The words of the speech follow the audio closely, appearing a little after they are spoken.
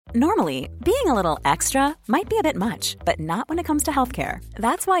Normally, being a little extra might be a bit much, but not when it comes to healthcare.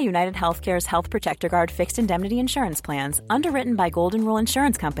 That's why United Healthcare's Health Protector Guard fixed indemnity insurance plans, underwritten by Golden Rule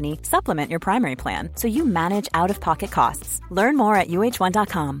Insurance Company, supplement your primary plan so you manage out-of-pocket costs. Learn more at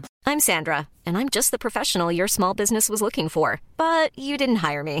uh1.com. I'm Sandra, and I'm just the professional your small business was looking for. But you didn't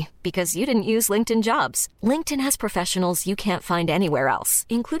hire me because you didn't use LinkedIn Jobs. LinkedIn has professionals you can't find anywhere else,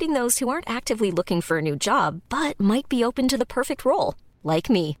 including those who aren't actively looking for a new job, but might be open to the perfect role, like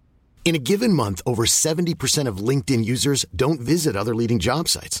me. In a given month, over 70% of LinkedIn users don't visit other leading job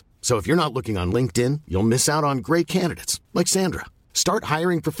sites. So if you're not looking on LinkedIn, you'll miss out on great candidates like Sandra. Start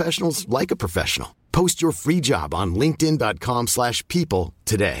hiring professionals like a professional. Post your free job on linkedin.com/people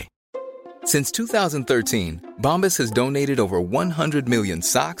today. Since 2013, Bombas has donated over 100 million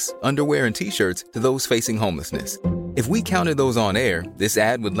socks, underwear, and T-shirts to those facing homelessness. If we counted those on air, this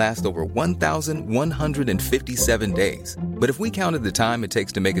ad would last over 1,157 days. But if we counted the time it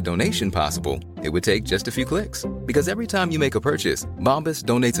takes to make a donation possible, it would take just a few clicks. Because every time you make a purchase, Bombas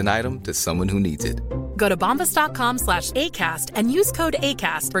donates an item to someone who needs it. Go to bombas.com/ACAST and use code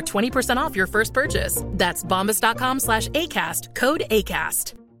ACAST for 20% off your first purchase. That's bombas.com/ACAST, code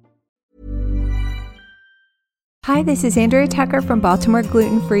ACAST. Hi, this is Andrea Tucker from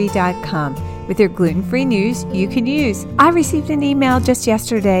BaltimoreGlutenFree.com with your gluten-free news you can use. I received an email just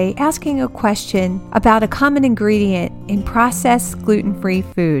yesterday asking a question about a common ingredient in processed gluten-free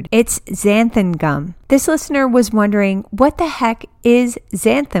food. It's xanthan gum. This listener was wondering, what the heck is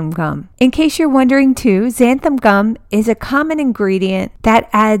xanthan gum? In case you're wondering too, xanthan gum is a common ingredient that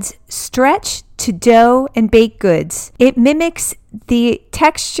adds stretch to dough and baked goods. It mimics the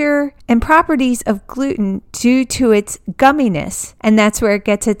texture and properties of gluten due to its gumminess, and that's where it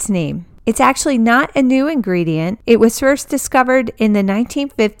gets its name. It's actually not a new ingredient. It was first discovered in the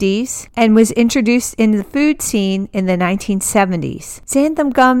 1950s and was introduced in the food scene in the 1970s.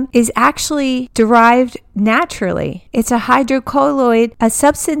 Xanthan gum is actually derived naturally. It's a hydrocolloid, a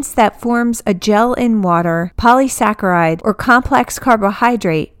substance that forms a gel in water, polysaccharide, or complex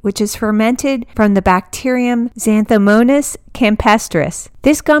carbohydrate, which is fermented from the bacterium Xanthomonas campestris.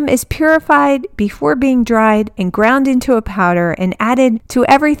 This gum is purified before being dried and ground into a powder and added to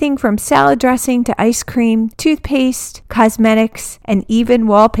everything from salad dressing to ice cream, toothpaste, cosmetics, and even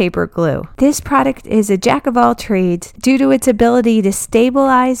wallpaper glue. This product is a jack of all trades due to its ability to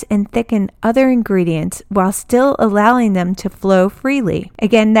stabilize and thicken other ingredients while still allowing them to flow freely.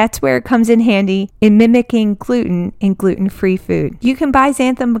 Again, that's where it comes in handy in mimicking gluten in gluten-free food. You can buy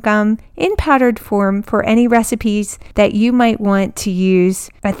xanthan gum in powdered form for any recipes that you might want to use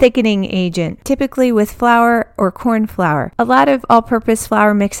a thickening agent, typically with flour or corn flour. A lot of all-purpose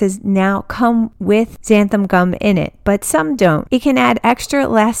flour mixes now come with xanthan gum in it, but some don't. It can add extra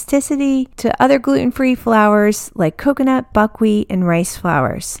elasticity to other gluten-free flours like coconut, buckwheat, and rice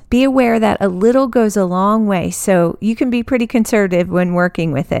flours. Be aware that a little goes a long way, so you can be pretty conservative when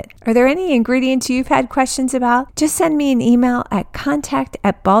working with it. Are there any ingredients you've had questions about? Just send me an email at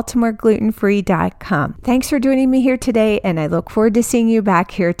contact@BaltimoreGlutenFree.com. Thanks for joining me here today, and I look forward to seeing you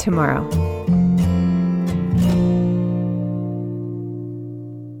back here tomorrow.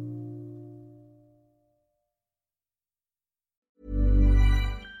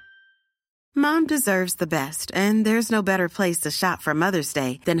 Mom deserves the best, and there's no better place to shop for Mother's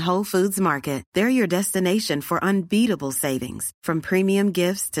Day than Whole Foods Market. They're your destination for unbeatable savings, from premium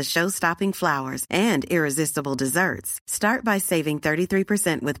gifts to show-stopping flowers and irresistible desserts. Start by saving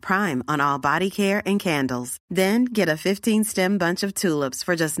 33% with Prime on all body care and candles. Then get a 15-stem bunch of tulips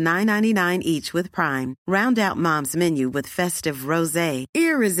for just $9.99 each with Prime. Round out Mom's menu with festive rosé,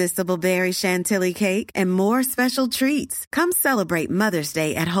 irresistible berry chantilly cake, and more special treats. Come celebrate Mother's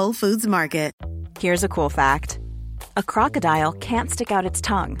Day at Whole Foods Market. Here's a cool fact. A crocodile can't stick out its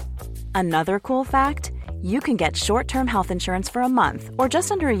tongue. Another cool fact, you can get short-term health insurance for a month or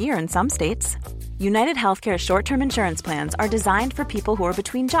just under a year in some states. United Healthcare short-term insurance plans are designed for people who are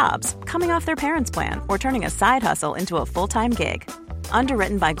between jobs, coming off their parents' plan, or turning a side hustle into a full-time gig.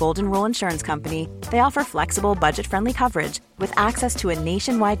 Underwritten by Golden Rule Insurance Company, they offer flexible, budget-friendly coverage with access to a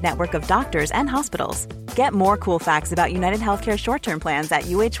nationwide network of doctors and hospitals. Get more cool facts about United Healthcare short-term plans at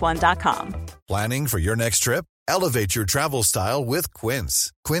uh1.com. Planning for your next trip? Elevate your travel style with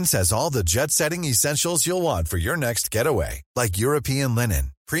Quince. Quince has all the jet-setting essentials you'll want for your next getaway, like European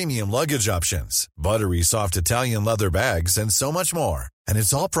linen, premium luggage options, buttery soft Italian leather bags, and so much more. And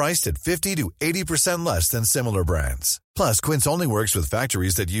it's all priced at 50 to 80% less than similar brands. Plus, Quince only works with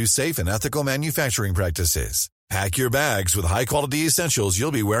factories that use safe and ethical manufacturing practices. Pack your bags with high-quality essentials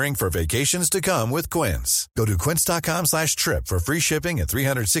you'll be wearing for vacations to come with Quince. Go to quince.com/trip for free shipping and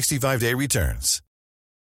 365-day returns.